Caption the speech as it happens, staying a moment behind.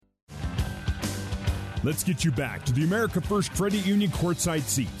Let's get you back to the America First Credit Union courtside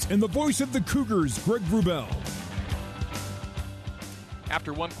seats and the voice of the Cougars, Greg Wrubell.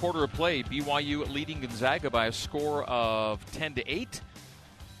 After one quarter of play, BYU leading Gonzaga by a score of 10-8.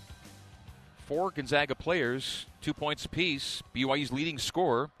 4 Gonzaga players, 2 points apiece. BYU's leading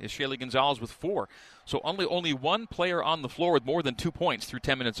scorer is Shaylee Gonzalez with 4. So only one player on the floor with more than 2 points through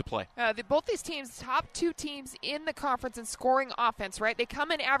 10 minutes of play. Both these teams, top 2 teams in the conference in scoring offense, right? They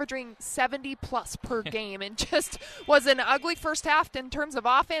come in averaging 70-plus per game, and just was an ugly first half in terms of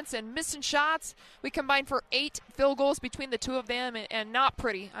offense and missing shots. We combined for 8 field goals between the two of them, and not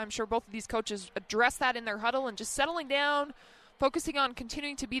pretty. I'm sure both of these coaches addressed that in their huddle and just settling down, focusing on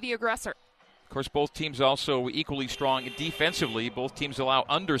continuing to be the aggressor. Of course, both teams also equally strong defensively. Both teams allow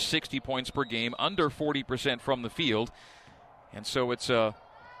under 60 points per game, under 40% from the field. And so it's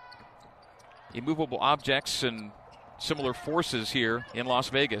immovable objects and similar forces here in Las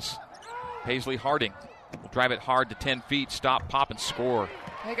Vegas. Paisley Harding will drive it hard to 10 feet, stop, pop, and score.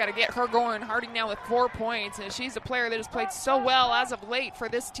 They got to get her going. Harding now with 4 points, and she's a player that has played so well as of late for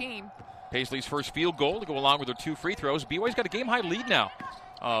this team. Paisley's first field goal to go along with her 2 free throws. BYU's got a game-high lead now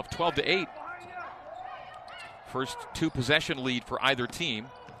of 12-8. First 2 possession lead for either team.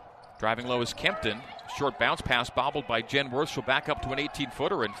 Driving low is Kempton. Short bounce pass bobbled by Jen Worth. She'll back up to an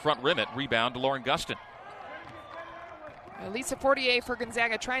 18-footer and front rim it. Rebound to Lauren Gustin. Lisa Fortier for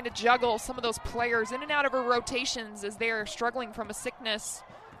Gonzaga trying to juggle some of those players in and out of her rotations as they're struggling from a sickness.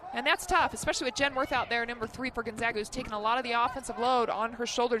 And that's tough, especially with Jen Worth out there, number 3 for Gonzaga, who's taken a lot of the offensive load on her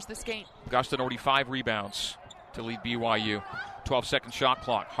shoulders this game. Gustin already 5 rebounds to lead BYU. 12-second shot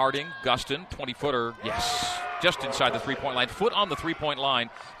clock. Harding, Gustin, 20-footer. Yes. Just inside the three-point line. Foot on the three-point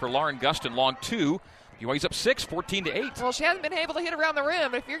line for Lauren Gustin. Long 2. BYU's up 6, 14-8. Well, she hasn't been able to hit around the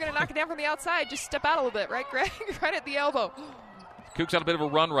rim. If you're going to knock it down from the outside, just step out a little bit, right, Greg? Right at the elbow. Cougs on a bit of a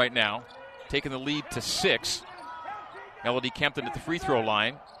run right now, taking the lead to 6. Melody Kempton at the free throw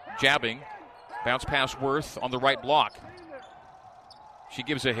line, jabbing. Bounce pass Worth on the right block. She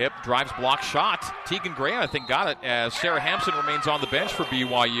gives a hip, drives, block, shot. Tegan Graham, I think, got it as Sarah Hampson remains on the bench for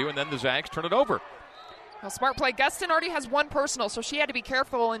BYU, and then the Zags turn it over. Well, smart play. Gustin already has 1 personal, so she had to be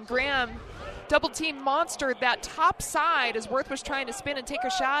careful, and Graham double-team monstered that top side as Worth was trying to spin and take a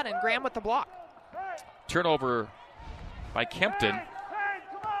shot, and Graham with the block. Turnover by Kempton,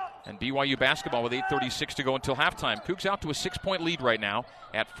 and BYU basketball with 8:36 to go until halftime. Cougs out to a 6-point lead right now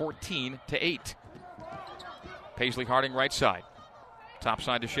at 14-8. Paisley Harding right side. Top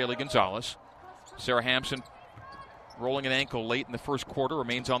side to Shaylee Gonzalez. Sarah Hampson rolling an ankle late in the first quarter,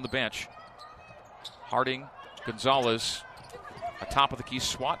 remains on the bench. Harding, Gonzalez, a top of the key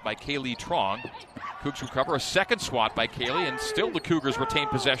swat by Kaylee Trong. Cougs recover a second swat by Kaylee, and still the Cougars retain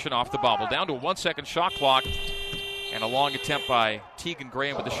possession off the bobble. Down to a 1-second shot clock, and a long attempt by Tegan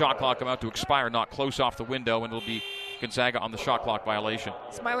Graham with the shot clock about to expire, not close off the window, and it'll be Gonzaga on the shot clock violation.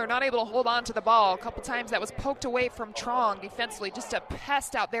 Smiler not able to hold on to the ball. A couple times that was poked away from Trong defensively. Just a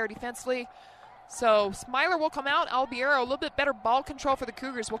pest out there defensively. So Smiler will come out. Albiero, a little bit better ball control for the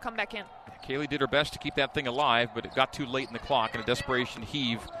Cougars, will come back in. Kaylee did her best to keep that thing alive, but it got too late in the clock, and a desperation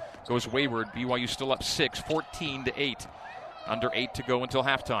heave goes wayward. BYU still up 6, 14-8. Under 8 to go until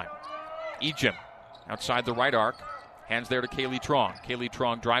halftime. Ejim outside the right arc. Hands there to Kaylee Trong. Kaylee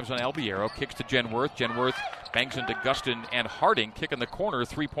Trong drives on Albiero, kicks to Jen Worth. Jen Worth bangs into Gustin and Harding. Kick in the corner.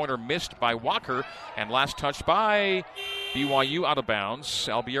 Three-pointer missed by Walker. And last touch by BYU out of bounds.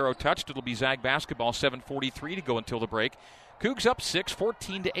 Albiero touched. It'll be Zag basketball. 7:43 to go until the break. Cougs up 6,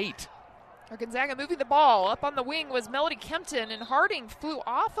 14-8. Gonzaga moving the ball. Up on the wing was Melody Kempton, and Harding flew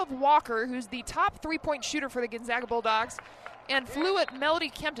off of Walker, who's the top three-point shooter for the Gonzaga Bulldogs, and flew at Melody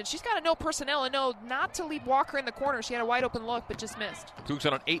Kempton. She's got to know personnel and know not to leave Walker in the corner. She had a wide-open look, but just missed. Cougs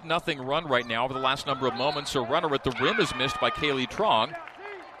on an 8-0 run right now over the last number of moments. A runner at the rim is missed by Kaylee Trong.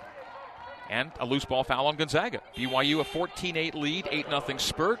 And a loose ball foul on Gonzaga. BYU a 14-8 lead, 8-0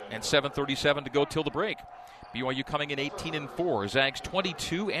 spurt, and 7:37 to go till the break. BYU coming in 18-4. Zags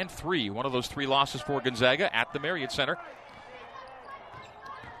 22-3. One of those 3 losses for Gonzaga at the Marriott Center.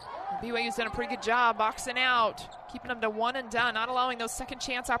 BYU's done a pretty good job boxing out, keeping them to one and done, not allowing those second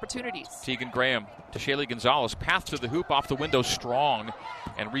chance opportunities. Tegan Graham to Shaylee Gonzalez. Path to the hoop off the window strong,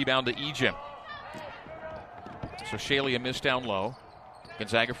 and rebound to Ejim. So Shaylee a miss down low.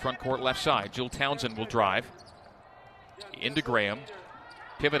 Gonzaga front court left side. Jill Townsend will drive. Into Graham.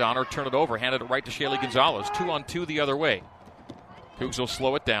 Pivot on her, turn it over, handed it right to Shaylee Gonzalez. 2-on-2 the other way. Cougs will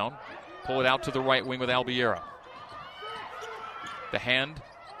slow it down, pull it out to the right wing with Albiero. The hand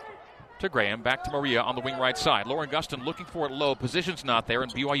to Graham. Back to Maria on the wing right side. Lauren Gustin looking for it low. Position's not there,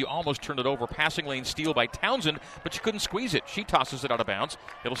 and BYU almost turned it over. Passing lane steal by Townsend, but she couldn't squeeze it. She tosses it out of bounds.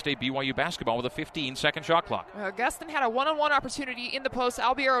 It'll stay BYU basketball with a 15-second shot clock. Gustin had a one-on-one opportunity in the post.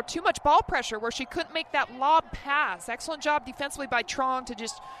 Albiero too much ball pressure where she couldn't make that lob pass. Excellent job defensively by Trong to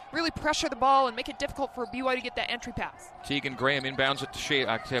just really pressure the ball and make it difficult for BYU to get that entry pass. Tegan Graham inbounds it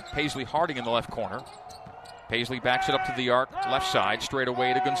to Paisley Harding in the left corner. Paisley backs it up to the arc, left side, straight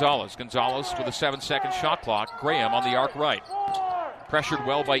away to Gonzalez. Gonzalez with a 7-second shot clock. Graham on the arc right. Pressured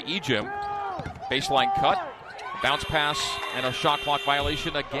well by Ejim. Baseline cut, bounce pass, and a shot clock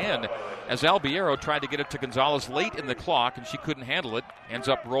violation again as Albiero tried to get it to Gonzalez late in the clock, and she couldn't handle it. Ends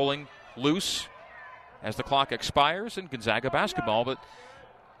up rolling loose as the clock expires in Gonzaga basketball, but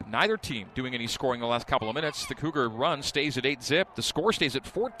neither team doing any scoring in the last couple of minutes. The Cougar run stays at 8-zip. The score stays at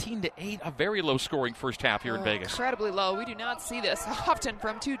 14-8, a very low-scoring first half here in Vegas. Incredibly low. We do not see this often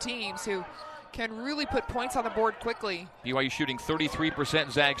from two teams who can really put points on the board quickly. BYU shooting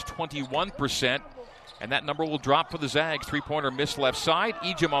 33%, Zags 21%. And that number will drop for the Zags. Three-pointer missed left side.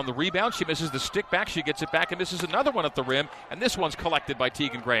 Ejim on the rebound. She misses the stick back. She gets it back and misses another one at the rim. And this one's collected by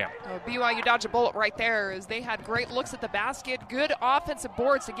Tegan Graham. BYU dodged a bullet right there as they had great looks at the basket. Good offensive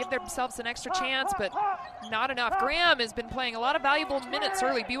boards to give themselves an extra chance, but not enough. Graham has been playing a lot of valuable minutes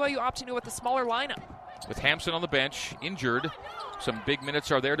early. BYU opting to go with the smaller lineup. With Hampson on the bench, injured. Some big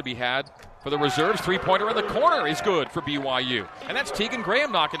minutes are there to be had for the reserves. Three-pointer in the corner is good for BYU. And that's Tegan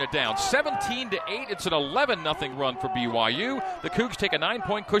Graham knocking it down. 17-8. It's an 11-0 run for BYU. The Cougs take a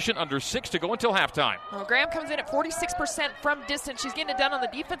 9-point cushion under 6 to go until halftime. Well, Graham comes in at 46% from distance. She's getting it done on the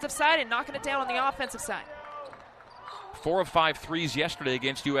defensive side and knocking it down on the offensive side. 4 of 5 threes yesterday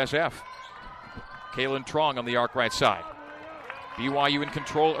against USF. Kaylin Trong on the arc right side. BYU in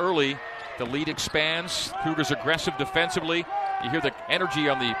control early. The lead expands. Cougars aggressive defensively. You hear the energy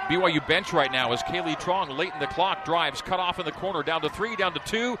on the BYU bench right now as Kaylee Trong late in the clock drives, cut off in the corner, down to 3, down to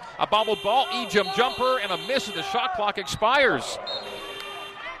 2. A bobbled ball, Ejim jumper, and a miss as the shot clock expires.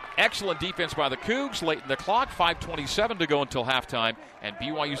 Excellent defense by the Cougs late in the clock. 5:27 to go until halftime, and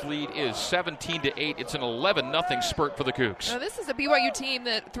BYU's lead is 17-8. It's an 11-0 spurt for the Cougs. Now, this is a BYU team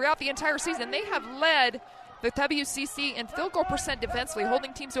that throughout the entire season, they have led the WCC in field goal percent defensively,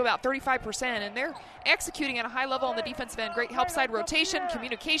 holding teams to about 35%, and they're executing at a high level on the defensive end. Great help side rotation,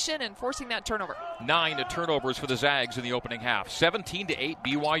 communication, and forcing that turnover. 9 turnovers for the Zags in the opening half. 17-8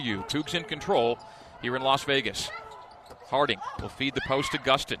 BYU. Cougs in control here in Las Vegas. Harding will feed the post to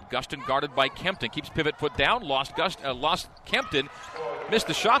Gustin. Gustin guarded by Kempton. Keeps pivot foot down. Lost Kempton. Missed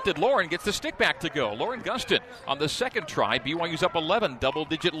the shot. Did Lauren. Gets the stick back to go. Lauren Gustin on the second try. BYU's up 11.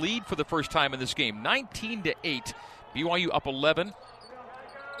 Double-digit lead for the first time in this game. 19-8. BYU up 11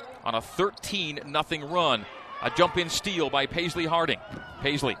 on a 13-0 run. A jump-in steal by Paisley Harding.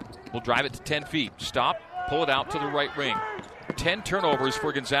 Paisley will drive it to 10 feet. Stop. Pull it out to the right wing. 10 turnovers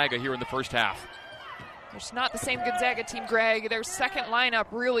for Gonzaga here in the first half. It's not the same Gonzaga team, Greg. Their second lineup,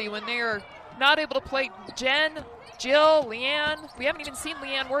 really, when they're not able to play Jen, Jill, Leanne. We haven't even seen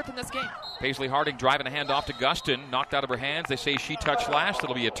Leanne Worth in this game. Paisley Harding driving a handoff to Gustin. Knocked out of her hands. They say she touched last.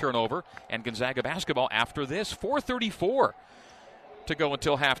 It'll be a turnover. And Gonzaga basketball after this. 4:34 to go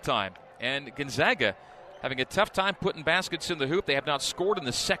until halftime. And Gonzaga having a tough time putting baskets in the hoop. They have not scored in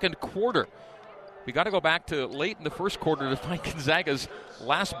the second quarter. We got to go back to late in the first quarter to find Gonzaga's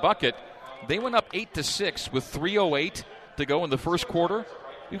last bucket. They went up 8-6 with 3:08 to go in the first quarter.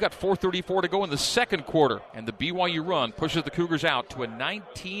 We've got 4:34 to go in the second quarter, and the BYU run pushes the Cougars out to a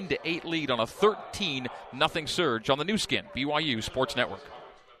 19-8 lead on a 13-0 surge on the new skin, BYU Sports Network.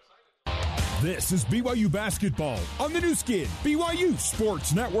 This is BYU basketball on the new skin, BYU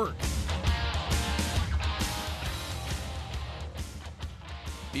Sports Network.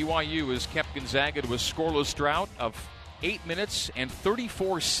 BYU has kept Gonzaga to a scoreless drought of 8 minutes and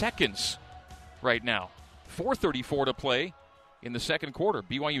 34 seconds right now. 4:34 to play in the second quarter.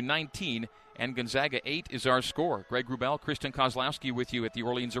 BYU 19 and Gonzaga 8 is our score. Greg Wrubell, Kristen Kozlowski with you at the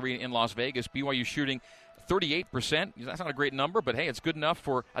Orleans Arena in Las Vegas. BYU shooting 38%. That's not a great number, but hey, it's good enough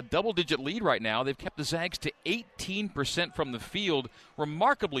for a double-digit lead right now. They've kept the Zags to 18% from the field.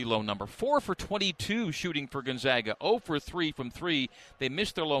 Remarkably low number. 4 for 22 shooting for Gonzaga. 0 for 3 from 3. They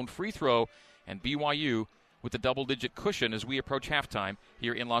missed their lone free throw, and BYU with the double-digit cushion as we approach halftime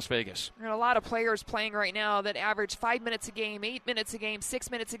here in Las Vegas. There are a lot of players playing right now that average 5 minutes a game, 8 minutes a game,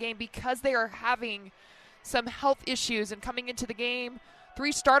 6 minutes a game because they are having some health issues and coming into the game.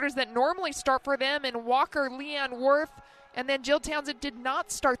 3 starters that normally start for them, and Walker, Leanne Worth, and then Jill Townsend did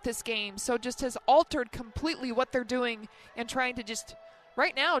not start this game, so just has altered completely what they're doing and trying to just,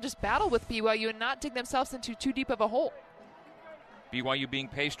 right now, just battle with BYU and not dig themselves into too deep of a hole. BYU being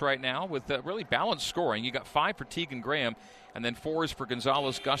paced right now with really balanced scoring. You got 5 for Tegan Graham, and then 4s for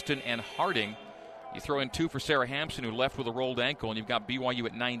Gonzalez, Gustin, and Harding. You throw in 2 for Sarah Hampson, who left with a rolled ankle, and you've got BYU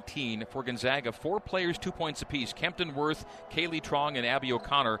at 19. For Gonzaga, 4 players, 2 points apiece. Kempton Worth, Kaylee Trong, and Abby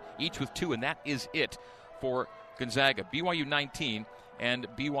O'Connor, each with 2, and that is it for Gonzaga. BYU 19 and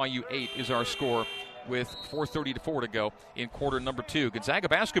BYU 8 is our score with 4:34 to go in quarter number 2. Gonzaga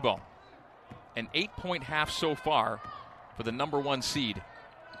basketball, an 8-point half so far for the number 1 seed.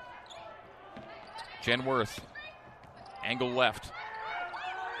 Jen Worth, angle left.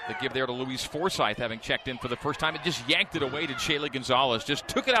 The give there to Louise Forsyth, having checked in for the first time. It just yanked it away to Shayla Gonzalez. Just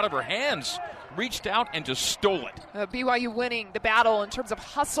took it out of her hands, reached out, and just stole it. BYU winning the battle in terms of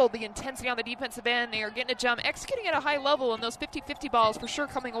hustle, the intensity on the defensive end. They are getting a jump, executing at a high level, and those 50-50 balls for sure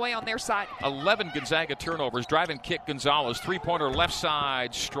coming away on their side. 11 Gonzaga turnovers. Drive and kick Gonzalez. Three-pointer left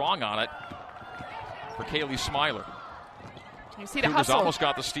side, strong on it for Kaylee Smiler. You see the hustle. Almost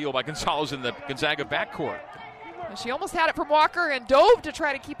got the steal by Gonzalez in the Gonzaga backcourt. She almost had it from Walker and dove to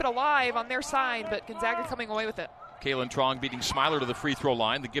try to keep it alive on their side, but Gonzaga coming away with it. Kaylin Trong beating Smiler to the free throw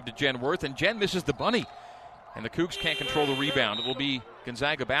line. The give to Jen Worth, and Jen misses the bunny. And the Cougs can't control the rebound. It will be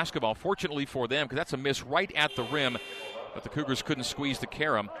Gonzaga basketball, fortunately for them, because that's a miss right at the rim. But the Cougars couldn't squeeze the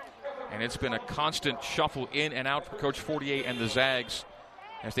carom. And it's been a constant shuffle in and out for Coach Fortier and the Zags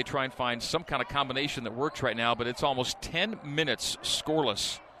as they try and find some kind of combination that works right now. But it's almost 10 minutes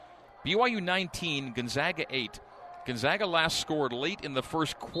scoreless. BYU 19, Gonzaga 8. Gonzaga last scored late in the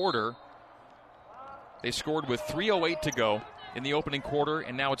first quarter. They scored with 3:08 to go in the opening quarter,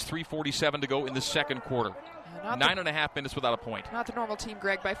 and now it's 3:47 to go in the second quarter. 9.5 minutes without a point. Not the normal team,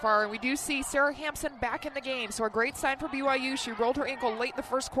 Greg, by far. And we do see Sarah Hampson back in the game, so a great sign for BYU. She rolled her ankle late in the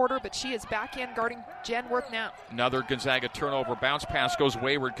first quarter, but she is back in guarding Jen Worth now. Another Gonzaga turnover. Bounce pass goes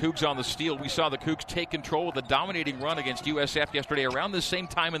wayward. Cougs on the steal. We saw the Cougs take control with a dominating run against USF yesterday around the same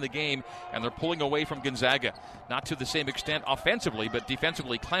time in the game, and they're pulling away from Gonzaga. Not to the same extent offensively, but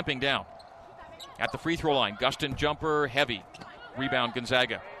defensively clamping down. At the free throw line, Gustin jumper, heavy. Rebound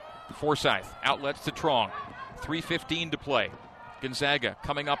Gonzaga. Forsyth, outlets to Trong. 3:15 to play. Gonzaga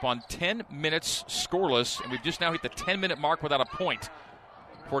coming up on 10 minutes scoreless, and we've just now hit the 10-minute mark without a point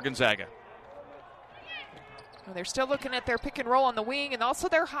for Gonzaga. Well, they're still looking at their pick and roll on the wing and also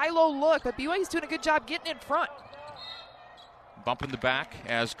their high-low look, but BYU's doing a good job getting in front. Bump in the back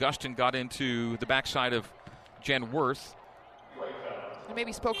as Gustin got into the backside of Jen Worth. I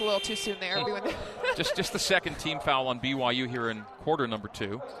maybe spoke a little too soon there. just the second team foul on BYU here in quarter number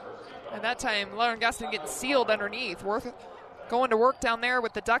 2. And that time, Lauren Gustin getting sealed underneath. Worth going to work down there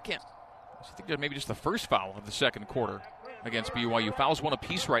with the duck in. I think that maybe just the first foul of the second quarter against BYU. Fouls one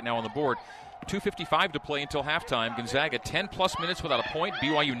apiece right now on the board. 2:55 to play until halftime. Gonzaga 10-plus minutes without a point.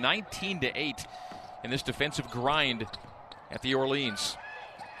 BYU 19-8 in this defensive grind at the Orleans.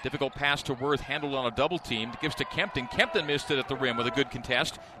 Difficult pass to Worth, handled on a double team. Gives to Kempton. Kempton missed it at the rim with a good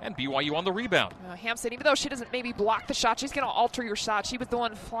contest, and BYU on the rebound. Hampson, even though she doesn't maybe block the shot, she's going to alter your shot. She was the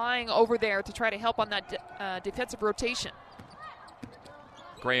one flying over there to try to help on that defensive rotation.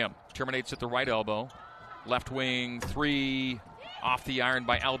 Graham terminates at the right elbow. Left wing, 3, off the iron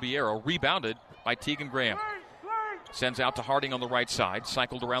by Albiero. Rebounded by Tegan Graham. Sends out to Harding on the right side.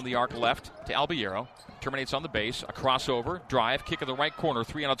 Cycled around the arc left to Albiero. Terminates on the base. A crossover. Drive. Kick in the right corner.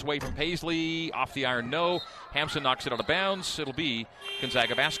 3 on its way from Paisley. Off the iron, no. Hampson knocks it out of bounds. It'll be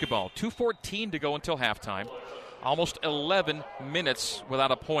Gonzaga basketball. 2:14 to go until halftime. Almost 11 minutes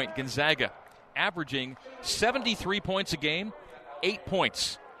without a point. Gonzaga averaging 73 points a game. 8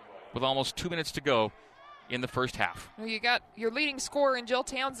 points with almost 2 minutes to go in the first half. Well, you got your leading scorer in Jill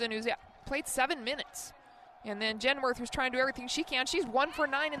Townsend, who's played 7 minutes. And then Jen Worth, who's trying to do everything she can. She's 1 for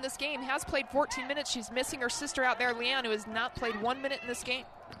 9 in this game, has played 14 minutes. She's missing her sister out there, Leanne, who has not played 1 minute in this game.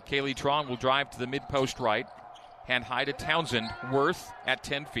 Kaylee Trong will drive to the mid-post right. Hand high to Townsend. Worth at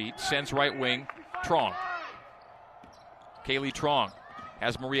 10 feet. Sends right wing. Trong. Kaylee Trong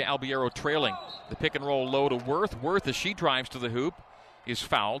has Maria Albiero trailing. The pick and roll low to Worth. Worth, as she drives to the hoop, is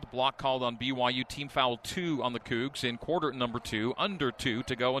fouled. Block called on BYU. Team foul 2 on the Cougs in quarter number 2. Under 2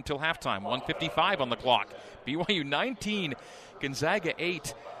 to go until halftime. 1:55 on the clock. BYU 19, Gonzaga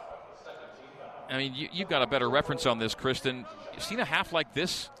 8. I mean, you've got a better reference on this, Kristen. You've seen a half like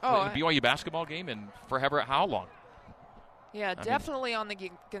this in a BYU basketball game in forever. How long? Yeah, definitely on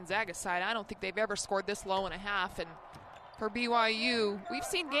the Gonzaga side. I don't think they've ever scored this low in a half. And for BYU, we've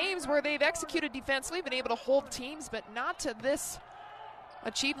seen games where they've executed defensively, been able to hold teams, but not to this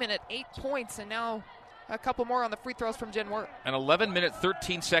achievement at 8 points, and now a couple more on the free throws from Jen Worth. An 11-minute,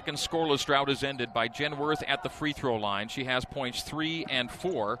 13-second scoreless drought is ended by Jen Worth at the free throw line. She has points 3 and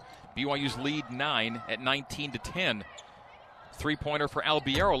 4. BYU's lead 9 at 19-10. Three-pointer for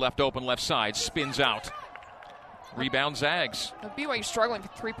Albiero, left open, left side, spins out. Rebound Zags. BYU struggling for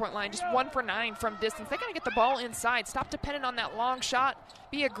three-point line, just 1 for 9 from distance. They got to get the ball inside. Stop dependent on that long shot.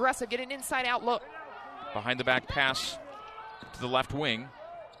 Be aggressive. Get an inside-out look. Behind-the-back pass to the left wing.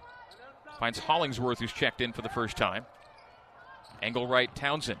 Finds Hollingsworth, who's checked in for the first time. Angle right,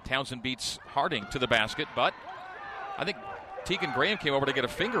 Townsend. Townsend beats Harding to the basket, but I think Tegan Graham came over to get a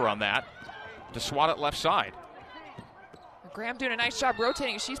finger on that to swat it left side. Graham doing a nice job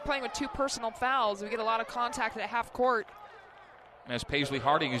rotating. She's playing with 2 personal fouls. We get a lot of contact at half court. As Paisley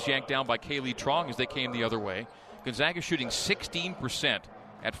Harding is yanked down by Kaylee Trong as they came the other way. Gonzaga shooting 16%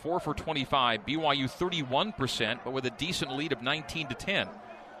 at 4 for 25. BYU 31%, but with a decent lead of 19-10.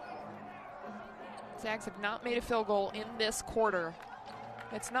 Zags have not made a field goal in this quarter.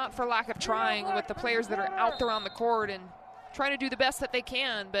 It's not for lack of trying with the players that are out there on the court and trying to do the best that they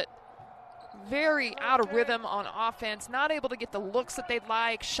can, but very out of rhythm on offense, not able to get the looks that they'd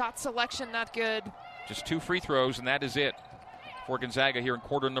like, shot selection not good. Just 2 free throws, and that is it for Gonzaga here in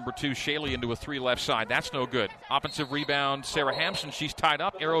quarter number 2. Shaley into a 3 left side. That's no good. Offensive rebound, Sarah Hampson. She's tied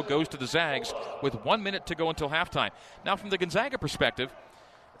up. Arrow goes to the Zags with 1 minute to go until halftime. Now, from the Gonzaga perspective,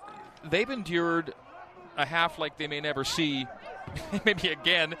 they've endured a half like they may never see maybe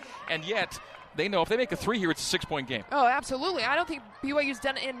again, and yet they know if they make a 3 here, it's a 6-point game. Oh, absolutely. I don't think BYU's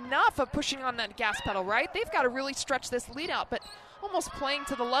done enough of pushing on that gas pedal, right? They've got to really stretch this lead out, but almost playing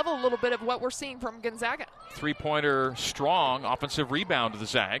to the level a little bit of what we're seeing from Gonzaga. Three-pointer strong, offensive rebound to the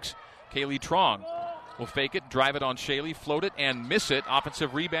Zags. Kaylee Trong will fake it, drive it on Shaley, float it, and miss it.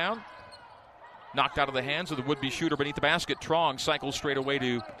 Offensive rebound knocked out of the hands of the would-be shooter beneath the basket. Trong cycles straight away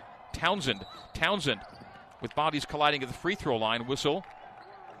to Townsend. Townsend with bodies colliding at the free throw line. Whistle.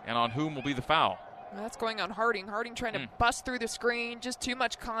 And on whom will be the foul? That's going on Harding. Harding trying to bust through the screen, just too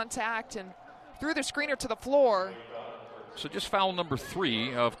much contact, and threw the screener to the floor. So just foul number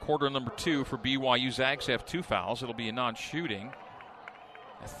 3 of quarter number 2 for BYU. Zags have 2 fouls. It'll be a non-shooting,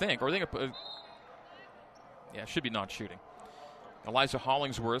 I think. Or I think it should be non-shooting. Eliza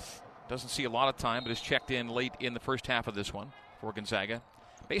Hollingsworth doesn't see a lot of time, but is checked in late in the first half of this one for Gonzaga.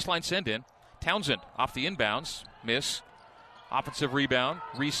 Baseline send-in. Townsend off the inbounds. Miss. Offensive rebound.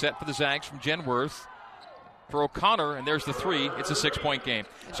 Reset for the Zags from Genworth. For O'Connor, and there's the 3. It's a 6-point game.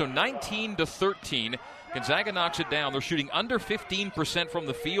 So 19-13. Gonzaga knocks it down. They're shooting under 15% from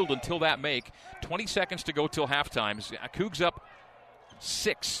the field until that make. 20 seconds to go till halftime. Cougs up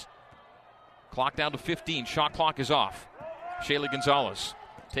 6. Clock down to 15. Shot clock is off. Shaylee Gonzalez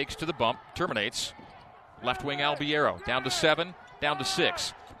takes to the bump. Terminates. Left wing Albiero. Down to 7. Down to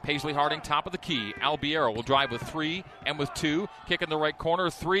 6. Paisley Harding, top of the key. Albiero will drive with 3 and with 2. Kick in the right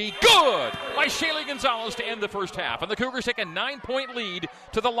corner. 3. Good! By Shaylee Gonzalez to end the first half. And the Cougars take a 9-point lead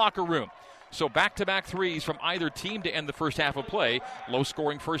to the locker room. So back-to-back threes from either team to end the first half of play.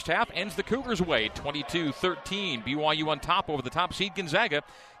 Low-scoring first half ends the Cougars' way. 22-13. BYU on top over the top seed Gonzaga.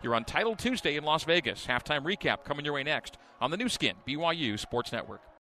 You're on Title Tuesday in Las Vegas. Halftime recap coming your way next on the new skin, BYU Sports Network.